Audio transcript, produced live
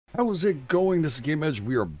How's it going? This is GameEdged.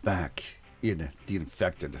 We are back in the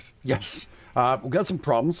Infected. Yes, we got some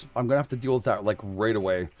problems. I'm gonna have to deal with that like right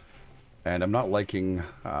away, and I'm not liking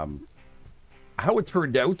how it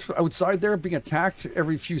turned out outside there, being attacked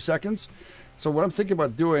every few seconds. So what I'm thinking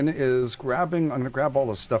about doing is I'm gonna grab all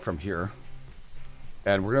this stuff from here,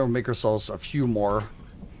 and we're gonna make ourselves a few more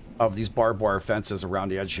of these barbed wire fences around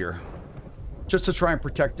the edge here, just to try and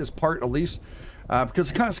protect this part at least. Because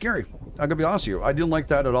it's kind of scary. I'm gonna be honest with you. I didn't like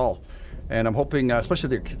that at all, and I'm hoping,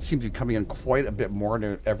 especially they seem to be coming in quite a bit more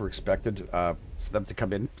than ever expected for them to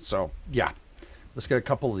come in. So yeah, let's get a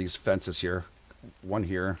couple of these fences here. One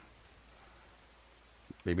here,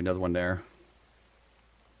 maybe another one there,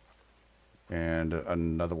 and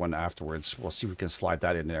another one afterwards. We'll see if we can slide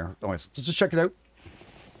that in there. Oh, let's just check it out.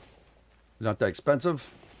 Not that expensive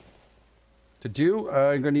to do.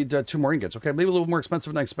 I'm gonna need 2 more ingots. Okay, maybe a little more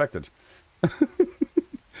expensive than I expected.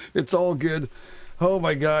 It's all good. Oh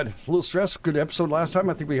my god, a little stress. Good episode last time.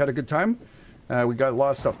 I think we had a good time. We got a lot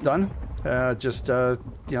of stuff done. You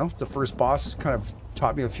know, the first boss kind of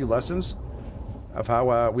taught me a few lessons of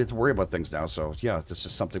how we have to worry about things now. So yeah, this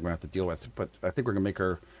is something we have to deal with. But I think we're gonna make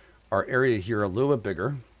our area here a little bit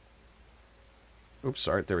bigger. Oops,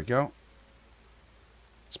 sorry. There we go.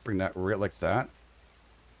 Let's bring that right like that.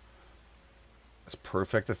 That's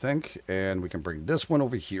perfect, I think. And we can bring this one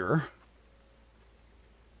over here.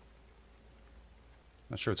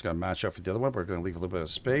 Not sure it's going to match up with the other one, but we're going to leave a little bit of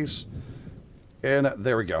space. And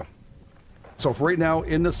there we go. So for right now,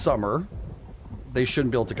 in the summer, they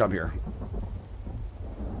shouldn't be able to come here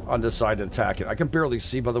on this side and attack it. I can barely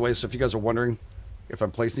see, by the way, so if you guys are wondering if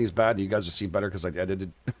I'm placing these bad, and you guys will see better because I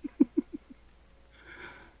edited.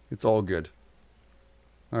 It's all good.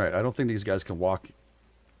 All right, I don't think these guys can walk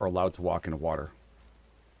or allowed to walk in the water.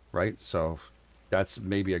 Right? So that's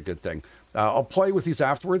maybe a good thing. I'll play with these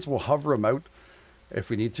afterwards. We'll hover them out if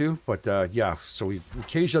we need to, but yeah, so we've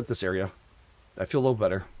caged up this area. I feel a little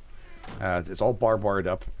better. It's all barbed wired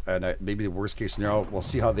up, and maybe the worst case scenario, we'll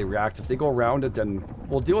see how they react. If they go around it, then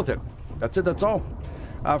we'll deal with it. That's it, that's all.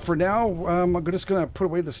 For now, I'm just gonna put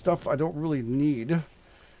away the stuff I don't really need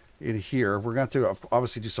in here. We're gonna have to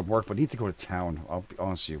obviously do some work, but need to go to town. I'll be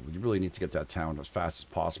honest with you, we really need to get that town as fast as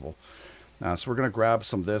possible. So we're gonna grab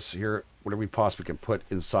some of this here, whatever we possibly can put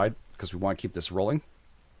inside, because we want to keep this rolling.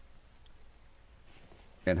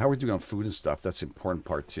 And how we're doing on food and stuff, that's the important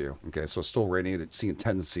part too. Okay, so it's still raining. It's seeing a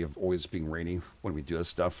tendency of always being rainy when we do this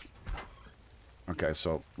stuff. Okay,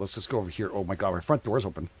 so let's just go over here. Oh my god, my front door's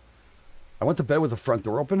open. I went to bed with the front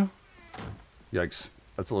door open. Yikes,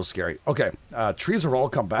 that's a little scary. Okay, trees have all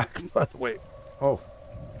come back, by the way. Oh.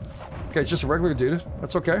 Okay, it's just a regular dude.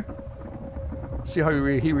 That's okay. See how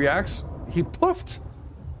he reacts? He puffed.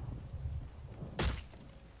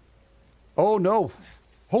 Oh no.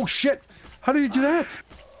 Oh shit. How did he do that?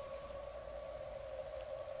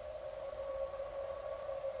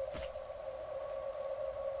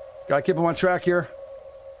 Gotta keep him on track here.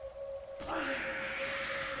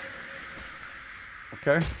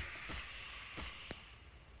 Okay.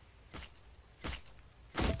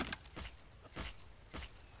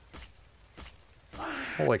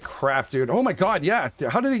 Holy crap, dude. Oh my god, yeah.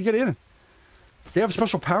 How did he get in? They have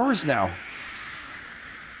special powers now.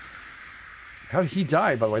 How did he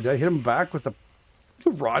die, by the way? Did I hit him back with the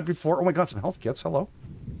rod before? Oh my god, some health kits. Hello.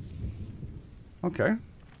 Okay.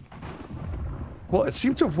 Well, it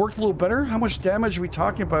seemed to have worked a little better. How much damage are we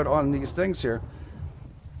talking about on these things here?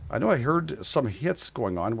 I know I heard some hits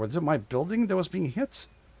going on. Was it my building that was being hit?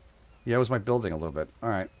 Yeah, it was my building a little bit. All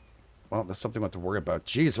right. Well, that's something we have to worry about.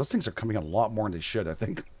 Jeez, those things are coming in a lot more than they should, I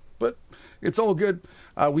think. But it's all good.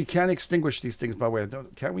 We can extinguish these things, by the way.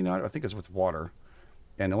 Can we not? I think it's with water.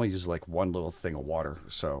 And it only uses like one little thing of water.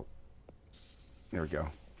 So, there we go.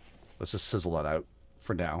 Let's just sizzle that out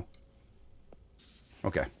for now.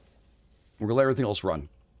 Okay. We're going to let everything else run.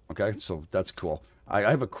 Okay, so that's cool. I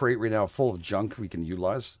have a crate right now full of junk we can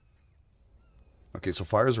utilize. Okay, so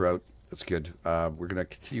fires are out. That's good. We're going to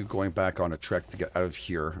continue going back on a trek to get out of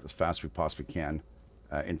here as fast as we possibly can.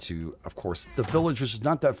 Into, of course, the village, which is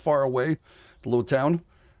not that far away. The little town.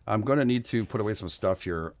 I'm going to need to put away some stuff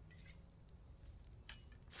here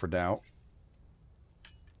for now.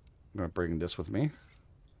 I'm going to bring this with me.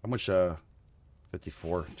 How much,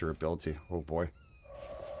 54 durability. Oh boy.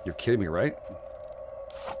 You're kidding me, right?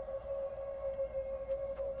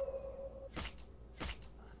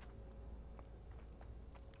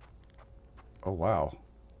 Oh wow.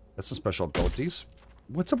 That's some special abilities.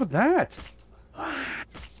 What's up with that?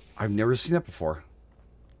 I've never seen that before.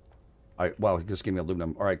 Wow, he just gave me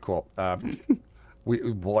aluminum. Alright, cool.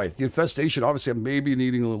 Boy, the infestation, obviously, I may be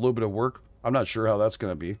needing a little bit of work. I'm not sure how that's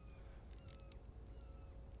going to be.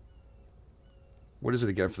 What is it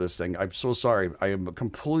again for this thing? I'm so sorry. I am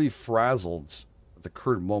completely frazzled at the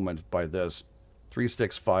current moment by this. 3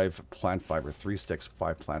 sticks, 5 plant fiber. 3 sticks,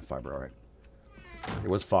 5 plant fiber. All right. It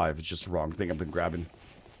was 5. It's just the wrong thing I've been grabbing.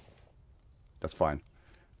 That's fine.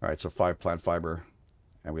 All right, so 5 plant fiber.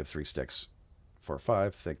 And we have 3 sticks. 4,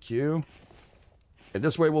 5. Thank you. And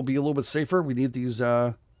this way we'll be a little bit safer. We need these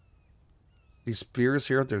spears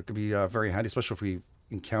here. They're going to be very handy, especially if we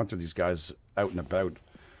encounter these guys out and about.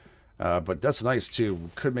 But that's nice, too. We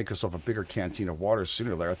could make ourselves a bigger canteen of water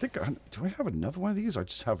sooner or later. I think... do I have another one of these? I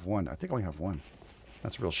just have one. I think I only have one.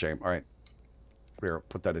 That's a real shame. All right. We'll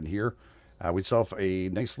put that in here. We still have a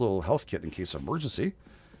nice little health kit in case of emergency.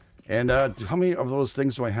 And how many of those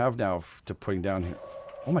things do I have now to putting down here?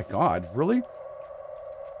 Oh, my God. Really?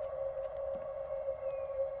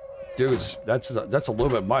 Dudes, that's a little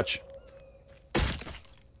bit much.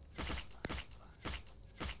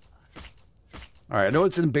 All right, I know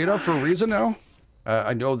it's in beta for a reason now.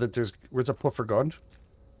 I know that there's... Where's the puffer gone?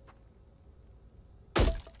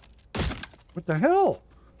 What the hell?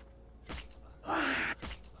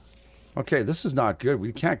 Okay, this is not good.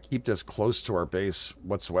 We can't keep this close to our base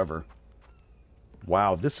whatsoever.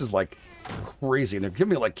 Wow, this is like crazy. And they're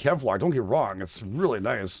giving me like Kevlar. Don't get wrong. It's really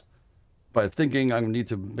nice. But thinking I need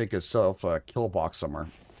to make myself a kill box somewhere.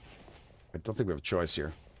 I don't think we have a choice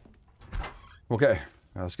here. Okay,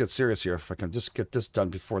 let's get serious here. If I can just get this done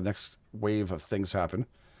before the next wave of things happen.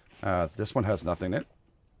 This one has nothing in it.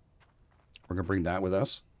 We're going to bring that with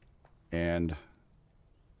us. And...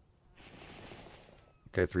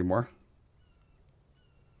 okay, 3 more.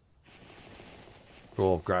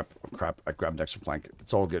 Cool, crap. I grabbed an extra plank.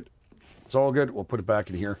 It's all good. It's all good. We'll put it back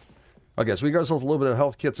in here. Okay, so we got ourselves a little bit of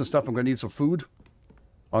health kits and stuff. I'm going to need some food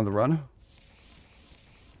on the run. I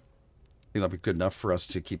think that'll be good enough for us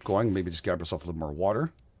to keep going. Maybe just grab ourselves a little more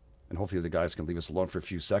water. And hopefully the guys can leave us alone for a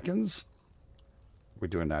few seconds. We're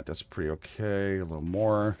doing that. That's pretty okay. A little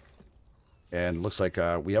more. And it looks like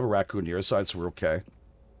we have a raccoon near our side, so we're okay.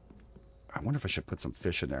 I wonder if I should put some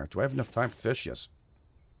fish in there. Do I have enough time for fish? Yes.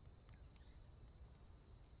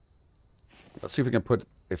 Let's see if we can put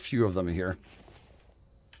a few of them in here.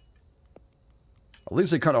 At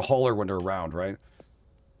least they kind of holler when they're around, right?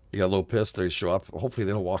 You got a little pissed, they show up. Hopefully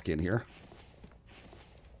they don't walk in here.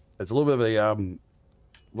 It's a little bit of a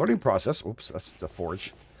learning process. Oops, that's the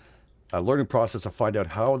forge. A learning process to find out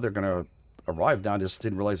how they're going to arrive now. I just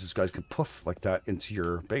didn't realize these guys could poof like that into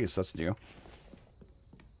your base. That's new.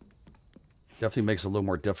 Definitely makes it a little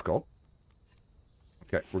more difficult.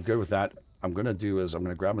 Okay, we're good with that. I'm going to do is I'm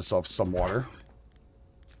going to grab myself some water.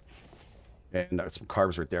 And some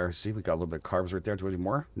carbs right there. See, we got a little bit of carbs right there. Do we need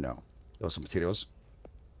more? No. Those some potatoes.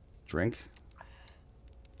 Drink.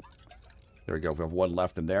 There we go. We have 1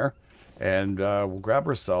 left in there. And we'll grab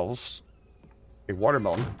ourselves a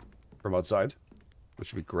watermelon from outside,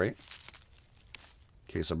 which would be great.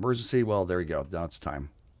 In case of emergency. Well, there you go. Now it's time.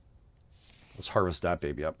 Let's harvest that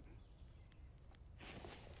baby up.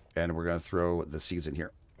 And we're going to throw the seeds in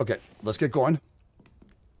here. Okay, let's get going.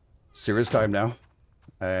 Serious time now.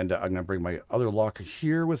 And I'm going to bring my other lock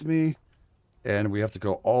here with me. And we have to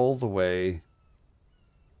go all the way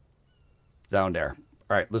down there.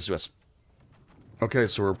 All right, let's do this. Okay,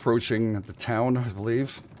 so we're approaching the town, I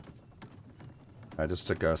believe. I just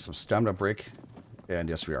took some stamina break. And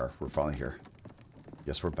yes, we are. We're finally here.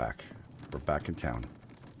 Yes, we're back. We're back in town.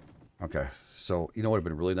 Okay, so you know what would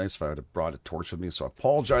have been really nice if I would have brought a torch with me. So I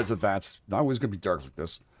apologize in advance. Not always going to be dark like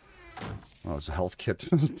this. Oh, it's a health kit.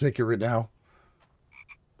 Take it right now.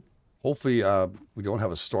 Hopefully, we don't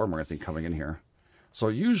have a storm or anything coming in here. So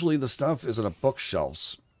usually the stuff is in a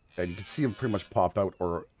bookshelves. And you can see them pretty much pop out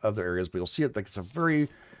or other areas. But you'll see it like it's a very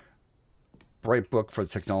bright book for the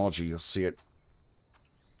technology. You'll see it.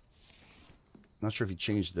 Not sure if you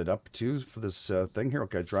changed it up too for this thing here.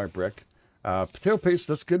 Okay, dry brick. Potato paste,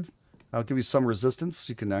 that's good. I'll give you some resistance.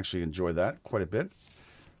 You can actually enjoy that quite a bit.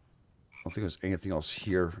 I don't think there's anything else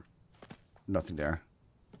here. Nothing there.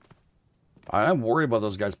 I'm worried about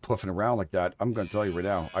those guys puffing around like that. I'm going to tell you right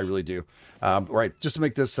now. I really do. Right, just to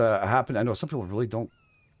make this happen, I know some people really don't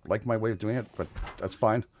like my way of doing it, but that's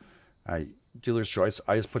fine. Dealer's choice.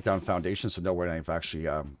 I just put down foundations to know where I've actually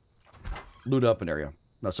loot up an area.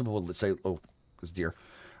 Now, some people would say, oh, it's deer.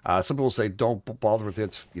 Some people say, don't bother with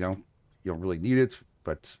it. You know, you don't really need it.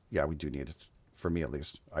 But, yeah, we do need it. For me, at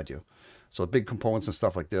least. I do. So, big components and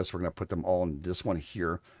stuff like this, we're going to put them all in this one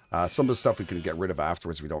here. Some of the stuff we can get rid of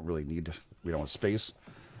afterwards. We don't really need. We don't have space.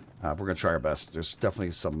 We're going to try our best. There's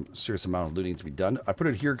definitely some serious amount of looting to be done. I put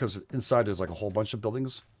it here because inside there's like a whole bunch of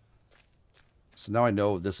buildings. So now I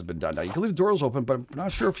know this has been done. Now, you can leave the doors open, but I'm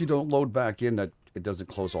not sure if you don't load back in that it doesn't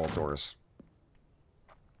close all doors.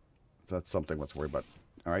 that's something let's worry about.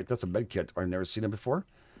 All right, that's a med kit. I've never seen it before.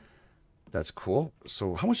 That's cool.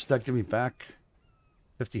 So how much did that give me back?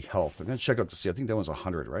 50 health. I'm going to check out to see. I think that one's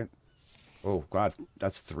 100, right? Oh, God.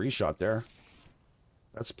 That's 3 shot there.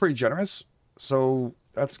 That's pretty generous. So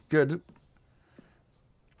that's good.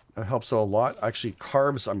 That helps a lot. Actually,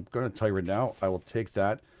 carbs, I'm going to tell you right now, I will take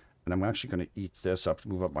that. And I'm actually going to eat this up to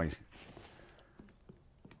move up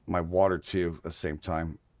my water, too, at the same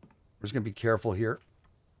time. I'm just going to be careful here.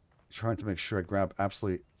 Trying to make sure I grab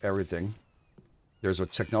absolutely everything. There's a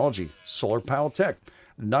technology. Solar panel tech.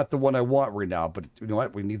 Not the one I want right now, but you know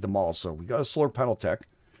what? We need them all. So we got a solar panel tech.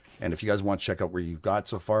 And if you guys want to check out where you've got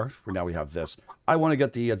so far, for now we have this. I want to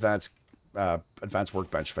get the advanced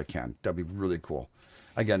workbench if I can. That'd be really cool.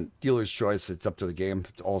 Again, dealer's choice. It's up to the game.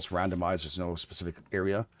 All it's randomized. There's no specific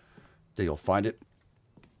area that you'll find it.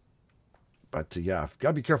 But yeah,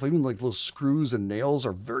 gotta be careful. Even like little screws and nails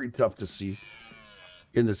are very tough to see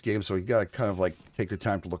in this game. So you gotta kind of like take your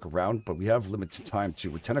time to look around. But we have limited time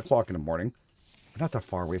too. We're 10 o'clock in the morning. We're not that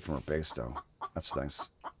far away from our base though. That's nice.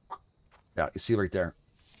 Yeah, you see right there.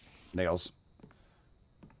 Nails.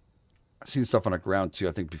 I've seen stuff on the ground too,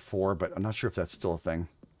 I think before, but I'm not sure if that's still a thing.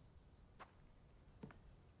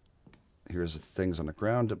 Here's the things on the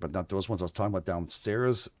ground, but not those ones I was talking about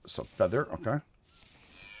downstairs. So feather, okay.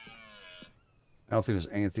 I don't think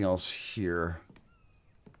there's anything else here.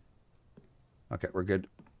 Okay, we're good.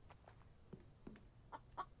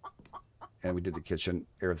 And we did the kitchen.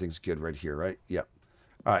 Everything's good right here, right? Yep.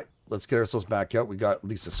 All right, let's get ourselves back out. We got at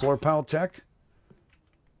least a solar panel tech.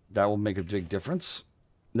 That will make a big difference.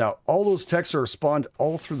 Now, all those techs are spawned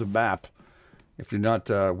all through the map. If you're not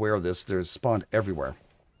aware of this, they're spawned everywhere.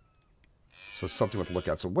 So it's something to look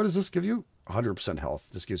at. So what does this give you? 100% health.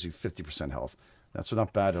 This gives you 50% health. That's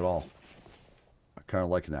not bad at all. I'm kind of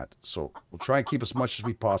liking that. So we'll try and keep as much as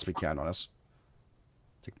we possibly can on us.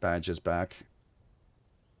 Take badges back.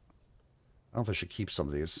 I don't know if I should keep some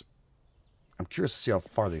of these. I'm curious to see how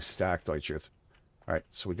far they stack, to tell you the truth. All right,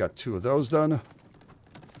 so we got 2 of those done.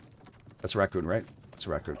 That's a raccoon, right? It's a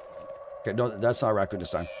raccoon. Okay, no, that's not a raccoon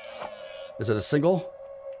this time. Is it a single?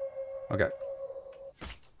 Okay.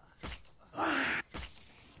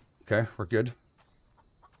 Okay, we're good.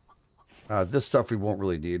 This stuff we won't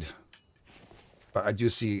really need. But I do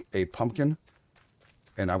see a pumpkin.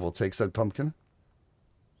 And I will take said pumpkin.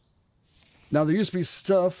 Now, there used to be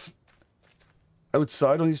stuff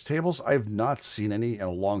outside on these tables. I have not seen any in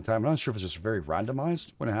a long time. I'm not sure if it's just very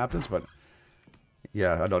randomized when it happens, but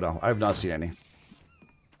yeah, I don't know. I have not seen any.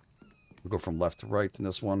 We'll go from left to right in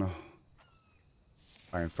this one.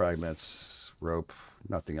 Iron fragments, rope,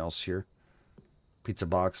 nothing else here. Pizza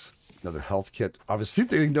box, another health kit. Obviously,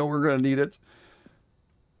 they know we're going to need it.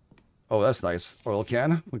 Oh, that's nice. Oil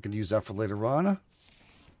can. We can use that for later on.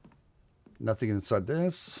 Nothing inside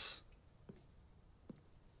this.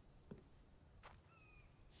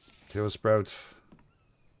 Potato sprout.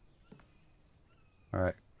 All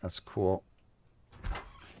right, that's cool.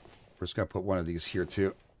 We're just going to put one of these here,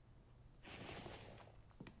 too.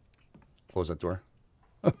 Close that door.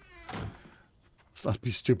 Let's not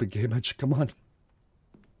be stupid, GameEdged. Come on.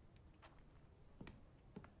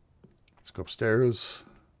 Let's go upstairs.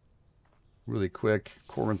 Really quick.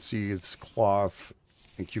 Corn seeds, cloth,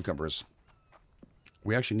 and cucumbers.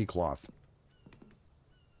 We actually need cloth.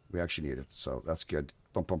 We actually need it, so that's good.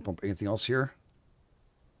 Bump, bump, bump. Anything else here?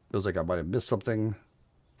 Feels like I might have missed something.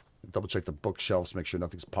 Double check the bookshelves, make sure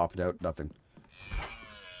nothing's popping out. Nothing.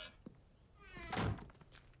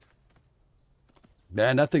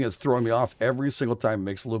 Man, that thing is throwing me off every single time. It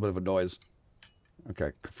makes a little bit of a noise.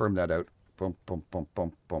 Okay, confirm that out. Bump, bump, bump,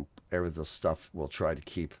 bump, bump. Every this stuff we'll try to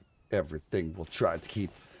keep. Everything we'll try to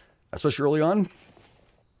keep. Especially early on.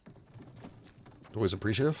 Always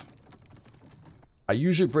appreciative. I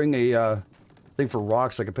usually bring a thing for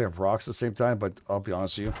rocks. I can pick up rocks at the same time, but I'll be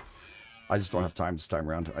honest with you. I just don't have time this time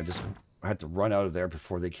around. I had to run out of there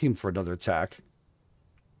before they came for another attack.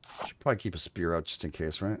 Should probably keep a spear out just in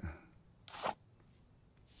case, right?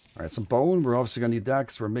 All right, some bone. We're obviously going to need that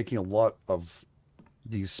because we're making a lot of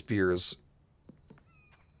these spears.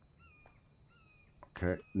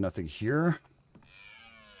 Okay, nothing here.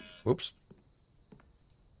 Whoops.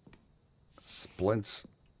 Splints.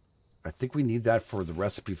 I think we need that for the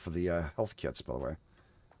recipe for the health kits, by the way.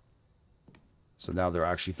 So now they're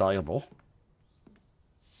actually valuable.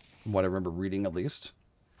 From what I remember reading, at least.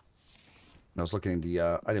 And I was looking at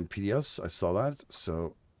the item PDS. I saw that.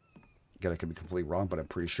 So, again, I could be completely wrong, but I'm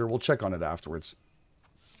pretty sure. We'll check on it afterwards.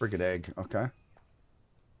 Friggin' egg. Okay.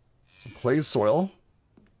 Some clay soil.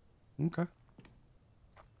 Okay.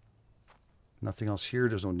 Nothing else here.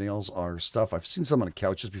 There's no nails or stuff. I've seen some on the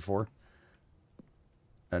couches before.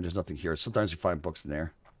 And there's nothing here. Sometimes you find books in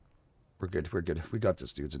there. We're good. We're good. We got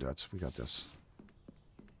this, dudes and dudes. We got this.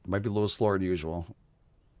 Might be a little slower than usual.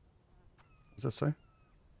 What does that say?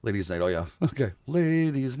 Ladies' night. Oh, yeah. Okay.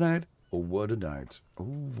 Ladies' night. Oh, what a night. Oh,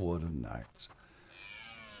 what a night.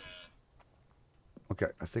 Okay.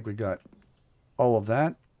 I think we got all of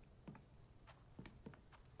that.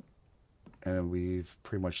 And we've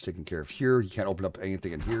pretty much taken care of here. You can't open up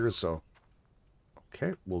anything in here, so...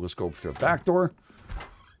 Okay. We'll just go through the back door.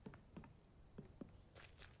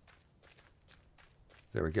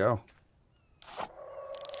 There we go.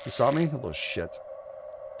 You saw me? A little shit.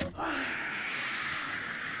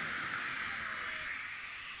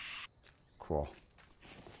 Cool.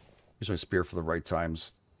 Use my spear for the right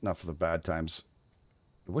times, not for the bad times.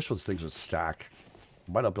 I wish those things would stack.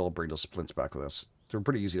 Might not be able to bring those splints back with us. They're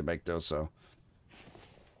pretty easy to make those, so...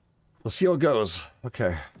 We'll see how it goes.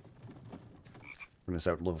 Okay. Bring this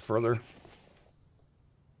out a little further.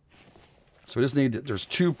 So we just need... There's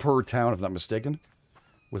 2 per town, if I'm not mistaken.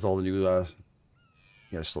 With all the new...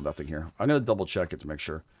 Yeah, still nothing here. I'm going to double check it to make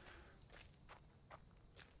sure.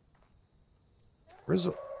 Where's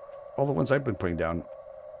all the ones I've been putting down?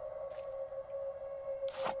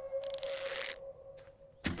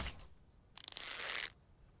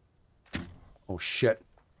 Oh, shit.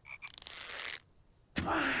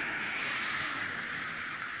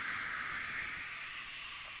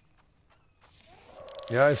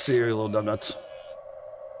 Yeah, I see you, little numbnuts.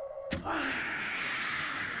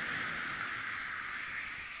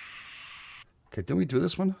 Okay, didn't we do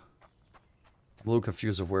this one? I'm a little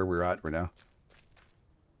confused of where we're at right now.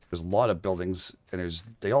 There's a lot of buildings, and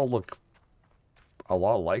they all look a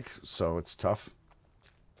lot alike, so it's tough.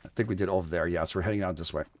 I think we did over there. Yeah, so we're heading out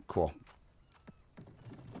this way. Cool.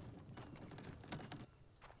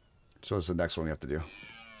 So this is the next one we have to do.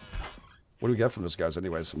 What do we get from those guys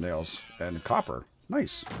anyways? Some nails and copper.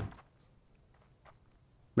 Nice.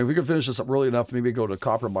 Maybe we can finish this up early enough. Maybe go to a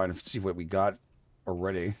copper mine and see what we got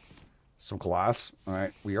already. Some glass. All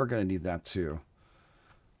right. We are going to need that too.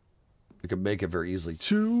 We can make it very easily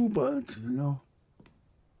too, but, you know.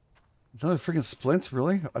 Another freaking splint?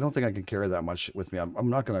 Really? I don't think I can carry that much with me. I'm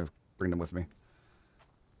not going to bring them with me.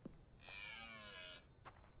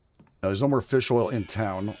 Now, there's no more fish oil in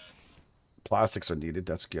town. Plastics are needed.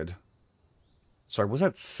 That's good. Sorry, was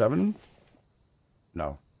that 7?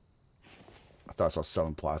 No. I thought I saw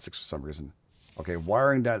 7 plastics for some reason. Okay,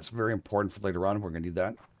 wiring, that's very important for later on. We're going to need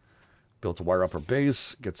that. Be able to wire up our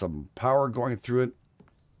base, get some power going through it.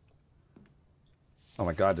 Oh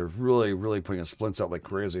my god, they're really, really putting the splints out like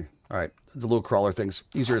crazy. Alright, the little crawler things.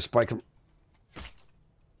 Easier to spike them.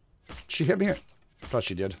 She hit me? I thought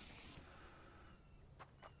she did.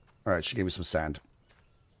 Alright, she gave me some sand.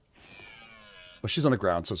 Well, she's on the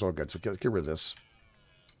ground, so it's all good. So get rid of this.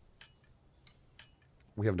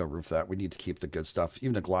 We have no roof for that. We need to keep the good stuff.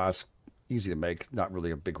 Even the glass, easy to make. Not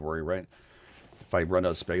really a big worry, right? If I run out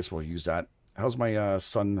of space, we'll use that. How's my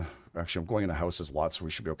son? Actually, I'm going in the houses a lot, so we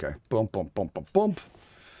should be okay. Boom, boom, boom, boom, boom.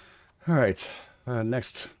 All right.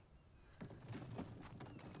 Next.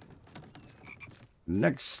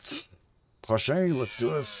 Prochain, let's do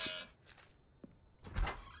this.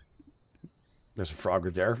 There's a frog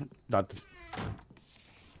right there. Not the...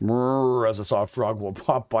 As I saw a frog will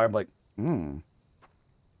pop by, I'm like, Now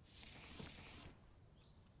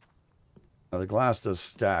the glass does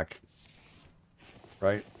stack.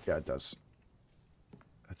 Right? Yeah, it does.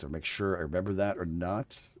 I have to make sure I remember that or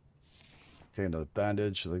not. Okay, another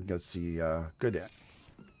bandage. I think that's the good.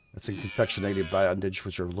 That's a confectionated bandage,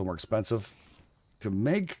 which are a little more expensive to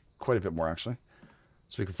make. Quite a bit more, actually.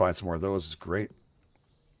 So we can find some more of those. It's great.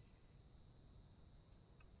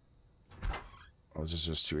 Oh, this is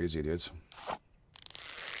just too easy, dudes.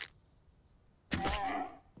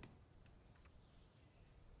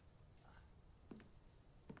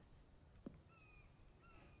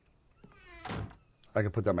 I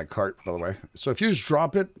can put that in my cart, by the way. So if you just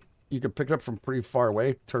drop it, you can pick it up from pretty far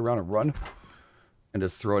away, turn around and run, and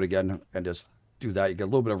just throw it again, and just do that. You get a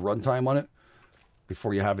little bit of run time on it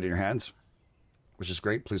before you have it in your hands, which is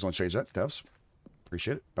great. Please don't change that, devs.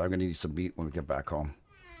 Appreciate it. But I'm going to need some meat when we get back home.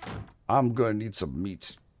 I'm going to need some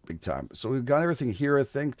meat big time. So we've got everything here, I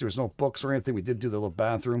think. There's no books or anything. We did do the little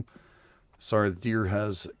bathroom. Sorry, the deer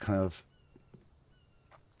has kind of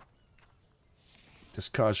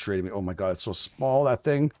disconcentrated me. Oh my god, it's so small, that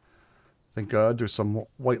thing. Thank god there's some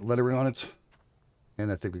white lettering on it.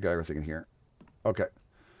 And I think we got everything in here. Okay.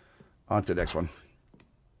 On to the next one.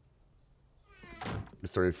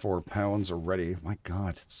 34 pounds already. My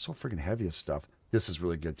god, it's so freaking heavy as stuff. This is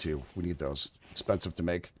really good too. We need those. Expensive to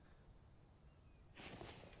make.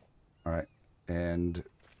 Alright. And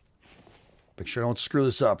Make sure I don't screw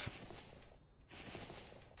this up.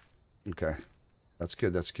 Okay. That's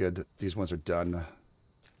good, that's good. These ones are done.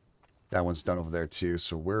 That one's done over there too.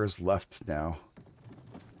 So where is left now?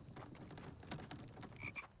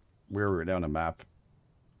 Where are we now on the map?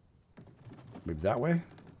 Maybe that way?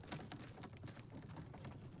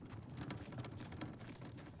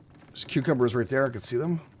 There's cucumbers right there. I can see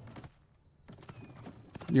them.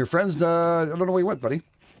 Your friends, I don't know where he went, buddy.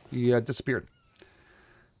 He disappeared.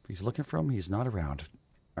 If he's looking for him, he's not around.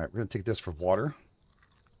 All right, we're going to take this for water.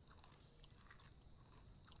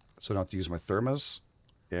 So I don't have to use my thermos.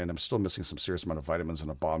 And I'm still missing some serious amount of vitamins in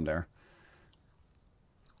the bottom there.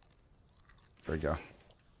 There we go.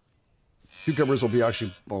 Cucumbers will be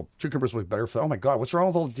actually... Well, cucumbers will be better for... Oh my god, what's wrong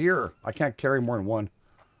with all the deer? I can't carry more than one.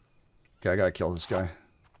 Okay, I gotta kill this guy.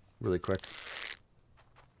 Really quick.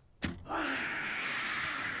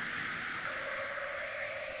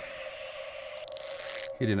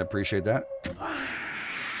 He didn't appreciate that.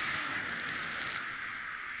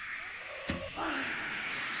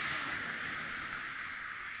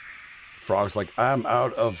 Frog's like, I'm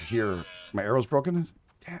out of here. My arrow's broken?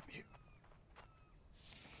 Damn you.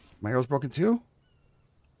 My arrow's broken too?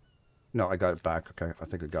 No, I got it back. Okay, I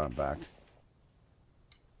think I got it back.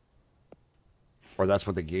 Or that's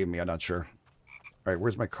what they gave me, I'm not sure. Alright,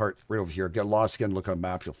 where's my cart? Right over here. Get lost again, look on a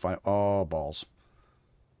map, you'll find... Oh, balls.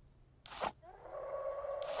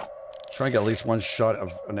 Trying to get at least one shot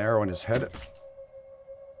of an arrow in his head.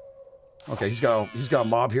 Okay, he's got a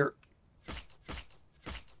mob here.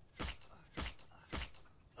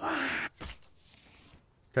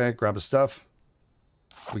 Okay, grab his stuff.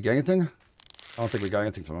 We get anything? I don't think we got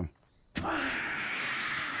anything from him.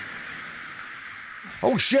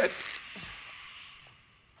 Oh shit!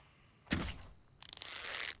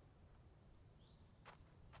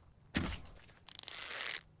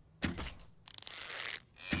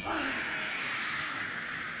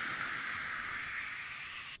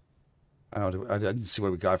 I didn't see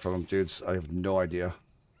what we got from him, dudes. I have no idea.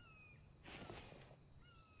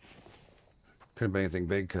 Couldn't be anything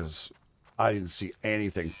big because I didn't see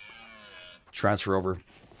anything transfer over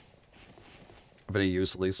of any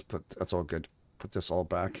use, at least, but that's all good. Put this all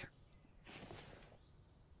back.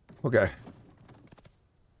 Okay.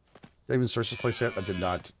 Did I even search this place yet? I did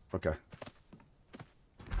not. Okay.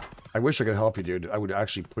 I wish I could help you, dude. I would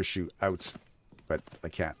actually push you out, but I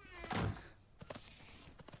can't.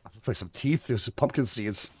 Looks like some teeth. There's some pumpkin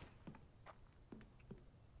seeds.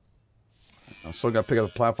 I'm still got to pick up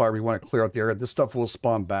the plant fire. We want to clear out the area. This stuff will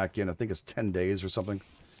spawn back in. I think it's 10 days or something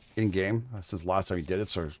in game since the last time you did it.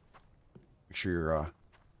 So make sure you're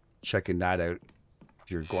checking that out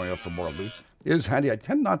if you're going out for more loot. It is handy. I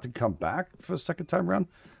tend not to come back for the second time around.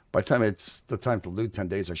 By the time it's the time to loot, 10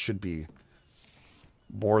 days, I should be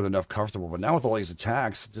more than enough comfortable. But now with all these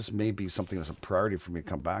attacks, this may be something that's a priority for me to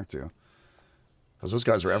come back to. Because those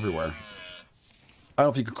guys are everywhere. I don't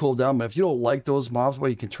know if you can cool down, but if you don't like those mobs,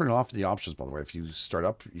 well, you can turn it off in the options, by the way. If you start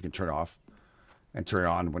up, you can turn it off and turn it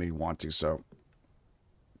on when you want to. So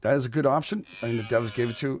that is a good option. I mean, the devs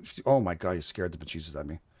gave it to... Oh my god, he scared the bejesus at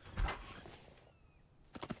me.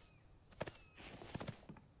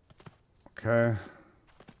 Okay.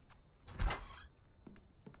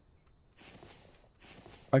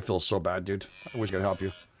 I feel so bad, dude. I wish I could help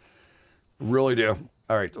you. Really do.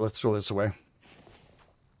 All right, let's throw this away.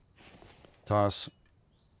 Toss.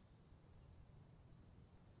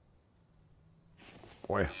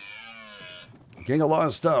 Boy. Getting a lot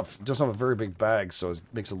of stuff. Just have a very big bag, so it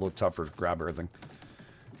makes it a little tougher to grab everything.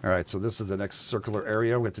 Alright, so this is the next circular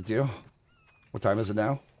area we have to do. What time is it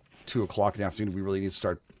now? 2 o'clock in the afternoon. We really need to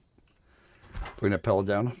start putting that pellet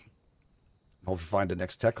down. Hopefully find the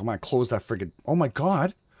next tech. Come on, close that friggin'... Oh my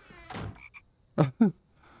god!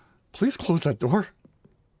 Please close that door.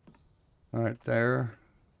 Alright, there.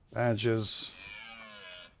 Badges.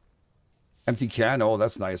 Empty can. Oh,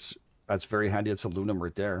 that's nice. That's very handy. It's aluminum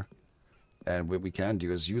right there. And what we can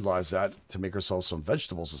do is utilize that to make ourselves some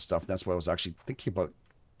vegetables and stuff. That's what I was actually thinking about.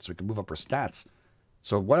 So we can move up our stats.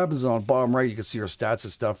 So what happens on the bottom right, you can see our stats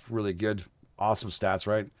and stuff. Really good. Awesome stats,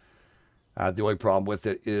 right? The only problem with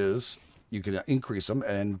it is you can increase them.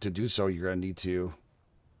 And to do so, you're going to need to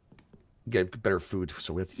get better food.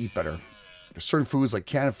 So we have to eat better. There's certain foods like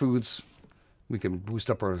canned foods. We can boost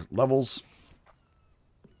up our levels.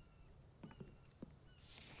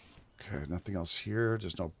 Okay, nothing else here.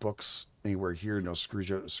 There's no books anywhere here. No screws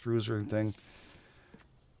or anything.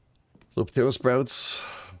 Little potato sprouts.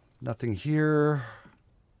 Nothing here.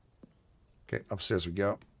 Okay, upstairs we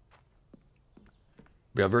go.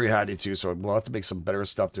 We are very handy too, so we'll have to make some better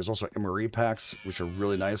stuff. There's also MRE packs, which are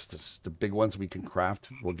really nice. The big ones we can craft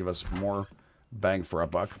will give us more bang for our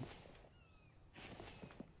buck.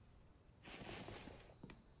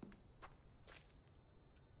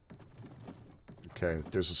 Okay,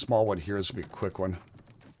 there's a small one here. This will be a quick one.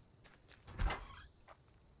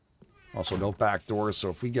 Also, no back doors, so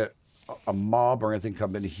if we get a mob or anything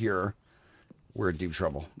come in here, we're in deep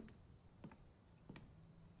trouble.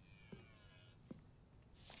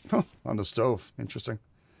 Huh, on the stove. Interesting.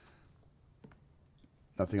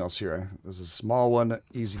 Nothing else here. This is a small one,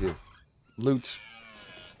 easy to loot.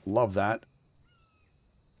 Love that.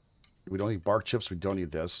 We don't need bark chips. We don't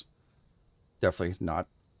need this. Definitely not.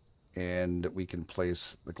 And we can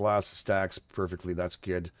place the glass stacks perfectly. That's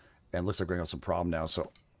good. And it looks like we're going to have some problem now.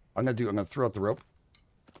 So I'm going to throw out the rope.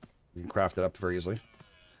 We can craft it up very easily.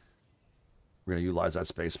 We're going to utilize that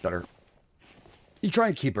space better. You try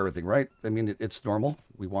and keep everything, right? I mean, it's normal.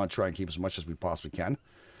 We want to try and keep as much as we possibly can.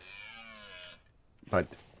 But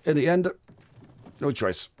in the end, no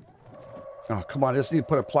choice. Oh, come on. I just need to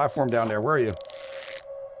put a platform down there. Where are you?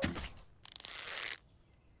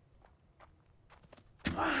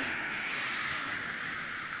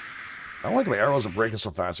 I don't like my arrows are breaking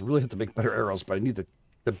so fast. I really have to make better arrows, but I need the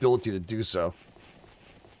ability to do so.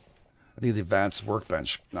 I need the advanced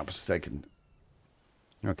workbench. Not mistaken.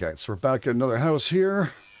 Okay, so we're back at another house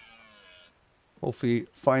here. Hopefully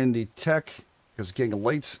find the tech, because it's getting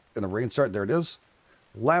late and the rain started. There it is.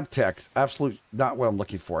 Lab tech, absolutely not what I'm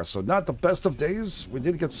looking for. So not the best of days. We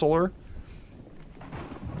did get solar.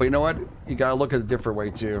 But you know what? You gotta look at it a different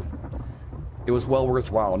way too. It was well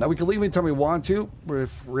worthwhile. Now we can leave anytime we want to.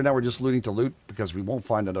 If right now we're just looting to loot because we won't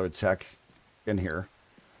find another tech in here.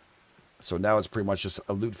 So now it's pretty much just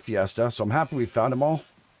a loot fiesta. So I'm happy we found them all.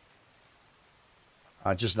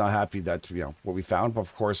 Just not happy that, you know, what we found. But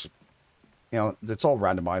of course, you know, it's all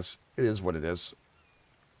randomized. It is what it is.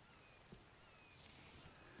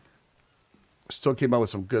 Still came out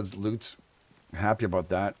with some good loot. Happy about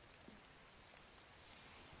that.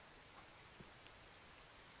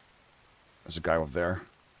 There's a guy over there.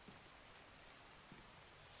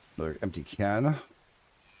 Another empty can.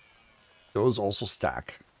 Those also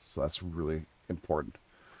stack. So that's really important.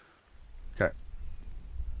 Okay.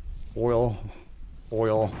 Oil.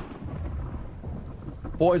 Oil.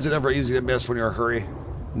 Boy, is it ever easy to miss when you're in a hurry.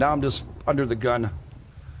 Now I'm just under the gun.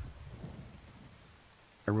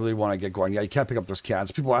 I really want to get going. Yeah, you can't pick up those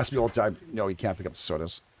cans. People ask me all the time, no, you can't pick up the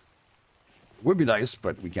sodas. Would be nice,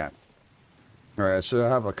 but we can't. Alright, so I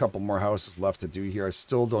have a couple more houses left to do here. I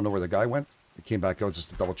still don't know where the guy went. I came back out just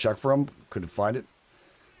to double check for him. Couldn't find it.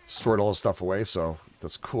 Stored all the stuff away, so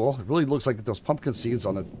that's cool. It really looks like those pumpkin seeds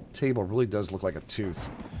on the table really does look like a tooth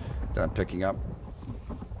that I'm picking up.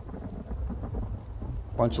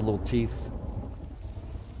 Bunch of little teeth.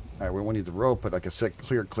 Alright, we won't need the rope, but like I said,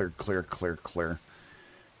 clear, clear, clear, clear, clear.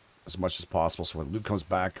 As much as possible, so when Luke comes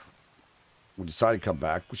back, we decide to come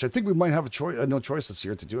back, which I think we might have a choice, no choice this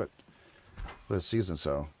year to do it for this season.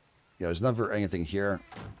 So, yeah, there's never anything here.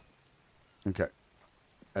 Okay,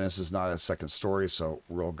 and this is not a second story, so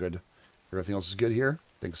we're all good. Everything else is good here.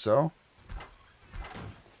 Think so.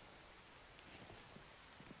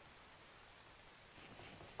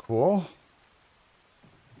 Cool.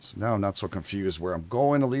 So now I'm not so confused where I'm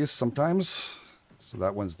going, at least sometimes. So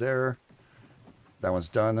that one's there. That one's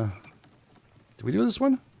done. Did we do this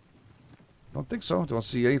one? Don't think so. Don't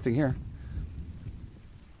see anything here.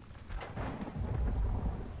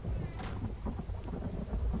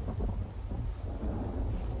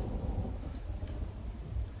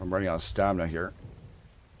 I'm running out of stamina here.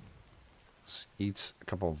 Let's eat a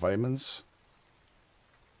couple of vitamins.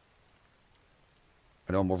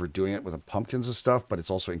 I know I'm overdoing it with the pumpkins and stuff, but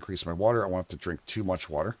it's also increased my water. I won't have to drink too much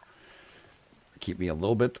water. Keep me a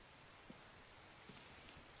little bit.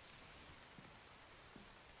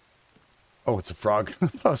 Oh, it's a frog. I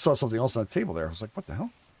thought I saw something else on the table there. I was like, what the hell?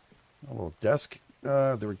 A little desk.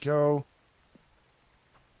 There we go.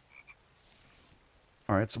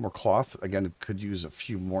 All right, some more cloth. Again, could use a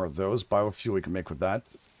few more of those. Biofuel we can make with that.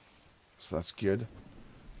 So that's good.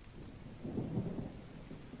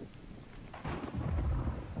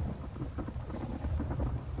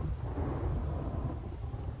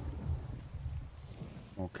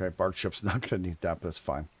 Okay, bark chip's not going to need that, but it's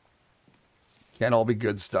fine. Can't all be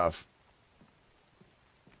good stuff.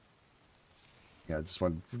 Yeah,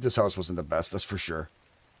 this house wasn't the best, that's for sure.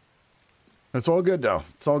 It's all good, though.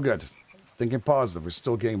 It's all good. Thinking positive. We're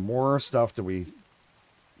still getting more stuff than we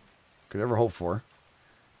could ever hope for.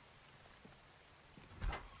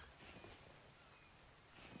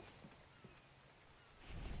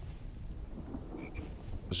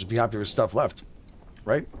 Let's just be happy with stuff left,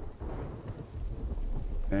 right?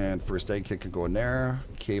 And first aid kit can go in there.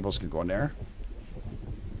 Cables can go in there.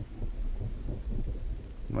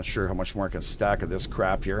 I'm not sure how much more I can stack of this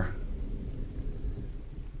crap here.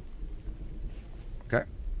 Okay.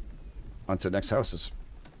 onto the next houses.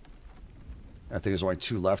 I think there's only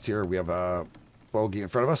 2 left here. We have a bogey in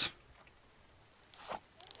front of us.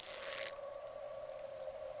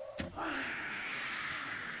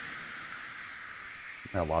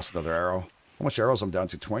 I lost another arrow. How much arrows? I'm down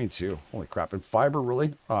to 22. Holy crap. And fiber,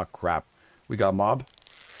 really? Oh, crap. We got a mob.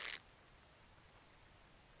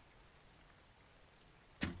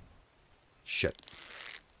 Shit.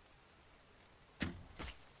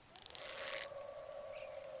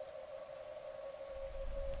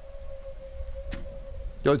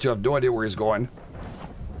 The other two have no idea where he's going.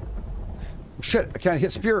 Shit, I can't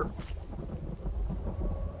hit spear.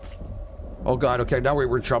 Oh god, okay, now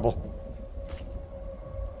we're in trouble.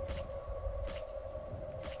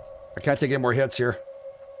 I can't take any more hits here.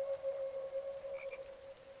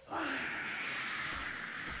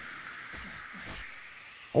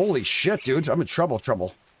 Holy shit, dude. I'm in trouble.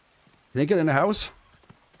 Can you get in the house?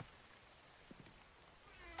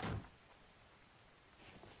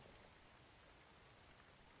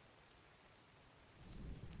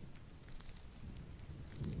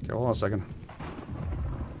 Okay, hold on a second.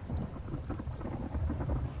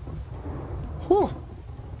 Whew.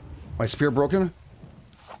 My spear broken?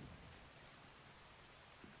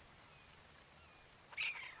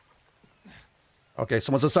 Okay,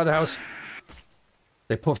 someone's inside the house.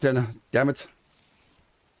 They poofed in. Damn it.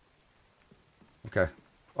 Okay.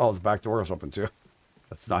 Oh, the back door is open too.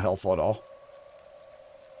 That's not helpful at all.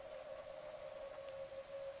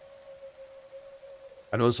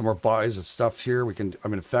 I know there's some more buys and stuff here. I'm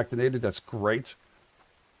infectinated. That's great.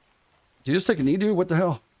 Did you just take a knee, dude? What the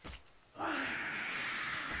hell?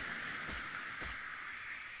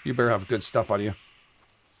 You better have good stuff on you.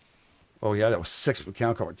 Oh yeah, that was 6 with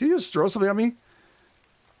count cover. Did you just throw something at me?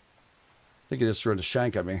 I think you just threw the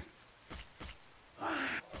shank at me.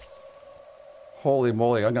 Holy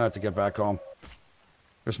moly, I'm gonna have to get back home.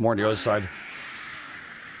 There's more on the other side.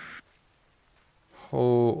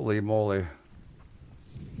 Holy moly.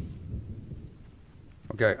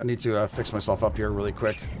 Okay, I need to fix myself up here really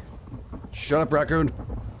quick. Shut up, raccoon.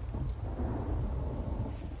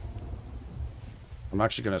 I'm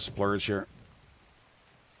actually gonna splurge here.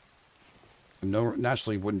 No,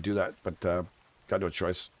 naturally wouldn't do that, but got no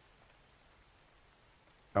choice.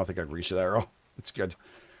 I don't think I can reach that arrow. It's good.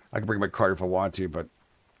 I can bring my card if I want to, but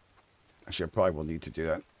actually I probably will need to do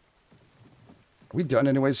that. Are we done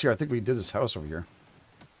anyways here? I think we did this house over here.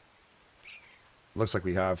 Looks like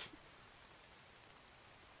we have.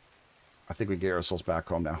 I think we get ourselves back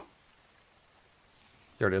home now.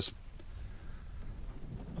 There it is.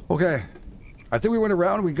 Okay. I think we went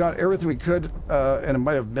around, we got everything we could, and it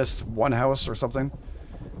might have missed one house or something.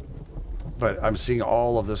 But I'm seeing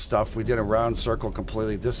all of this stuff. We did a round circle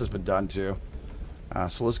completely. This has been done too.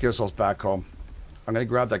 So let's get ourselves back home. I'm going to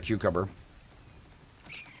grab that cucumber.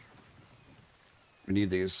 We need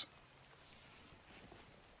these.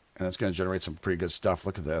 And it's going to generate some pretty good stuff.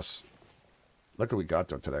 Look at this. Look what we got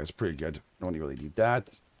though today. It's pretty good. Don't really need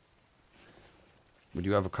that. We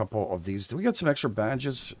do have a couple of these. Did we get some extra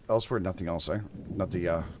bandages elsewhere? Nothing else, eh? Not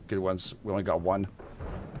the good ones. We only got one.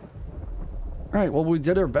 Alright, well, we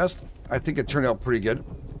did our best. I think it turned out pretty good.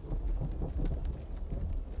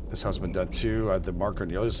 This house has been done too. I have the marker on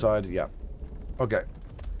the other side. Yeah. Okay.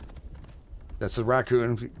 That's the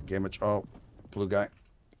raccoon. GameEdged. Oh, blue guy.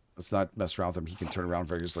 Let's not mess around with him. He can turn around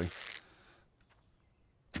very easily.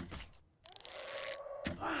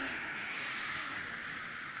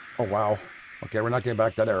 Oh, wow. Okay, we're not getting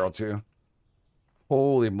back that arrow, too.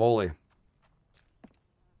 Holy moly.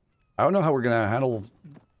 I don't know how we're going to handle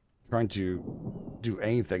trying to do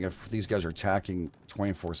anything if these guys are attacking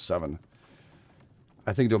 24/7.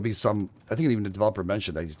 I think there'll be some... I think even the developer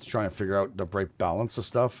mentioned that he's trying to figure out the right balance of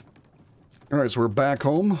stuff. Alright, so we're back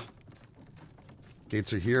home.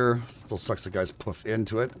 Gates are here. Still sucks the guys poof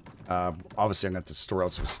into it. Obviously, I'm going to have to store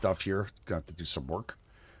out some stuff here. Going to have to do some work.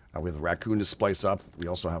 We have the raccoon to splice up. We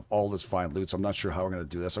also have all this fine loot, so I'm not sure how we're going to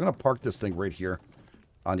do this. I'm going to park this thing right here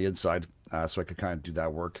on the inside so I can kind of do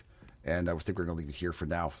that work. And I think we're going to leave it here for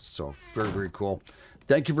now. So very, very cool.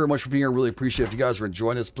 Thank you very much for being here. Really appreciate it. If you guys are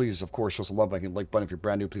enjoying this, please, of course, show some love by hitting the like button. If you're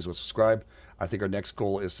brand new, please go subscribe. I think our next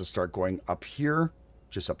goal is to start going up here,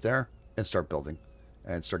 just up there, and start building.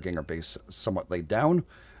 And start getting our base somewhat laid down.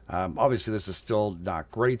 Obviously, this is still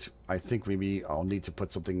not great. I think maybe I'll need to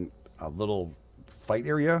put something, a little fight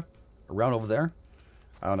area around over there.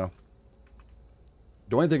 I don't know.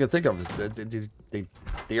 The only thing I can think of is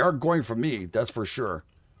they are going for me, that's for sure.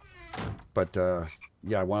 But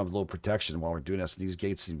yeah, I want a little protection while we're doing this. These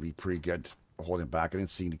gates seem to be pretty good holding back. I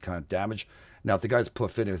didn't see any kind of damage. Now, if the guys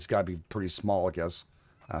poof in, it's got to be pretty small, I guess,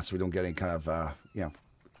 so we don't get any kind of you know,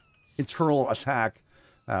 internal attack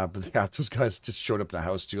But yeah, those guys just showed up in the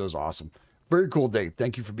house too. It was awesome. Very cool day.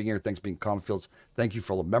 Thank you for being here. Thanks for being Common Fields. Thank you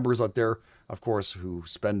for all the members out there, of course, who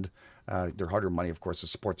spend their hard-earned money, of course, to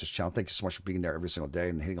support this channel. Thank you so much for being there every single day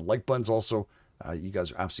and hitting the like buttons also. You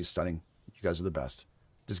guys are absolutely stunning. You guys are the best.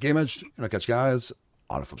 This is GameEdged, and I'll catch you guys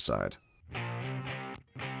on the flip side.